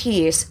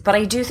expertise, but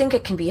I do think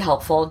it can be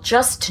helpful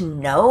just to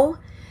know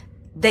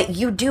that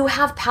you do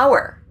have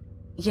power.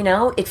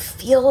 It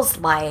feels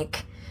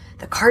like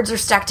the cards are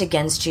stacked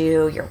against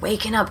you. You're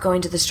waking up,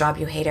 going to this job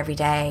you hate every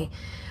day.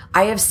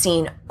 I have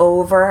seen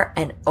over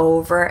and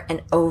over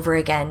and over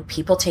again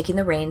people taking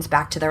the reins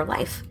back to their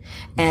life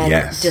and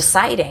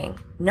deciding,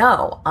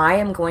 no, I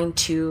am going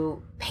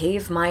to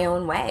pave my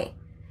own way.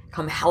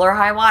 Come hell or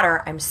high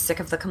water, I'm sick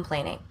of the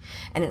complaining.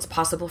 And it's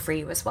possible for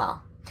you as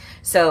well.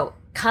 So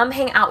come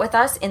hang out with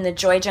us in the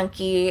Joy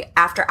Junkie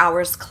After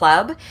Hours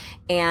Club.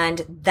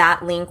 And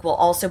that link will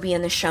also be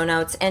in the show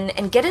notes.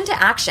 And get into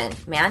action,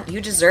 man.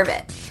 You deserve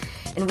it.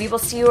 And we will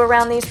see you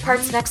around these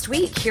parts next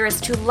week. Here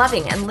is to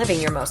loving and living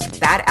your most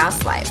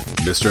badass life.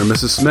 Mr. and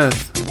Mrs.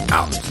 Smith,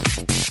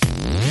 out.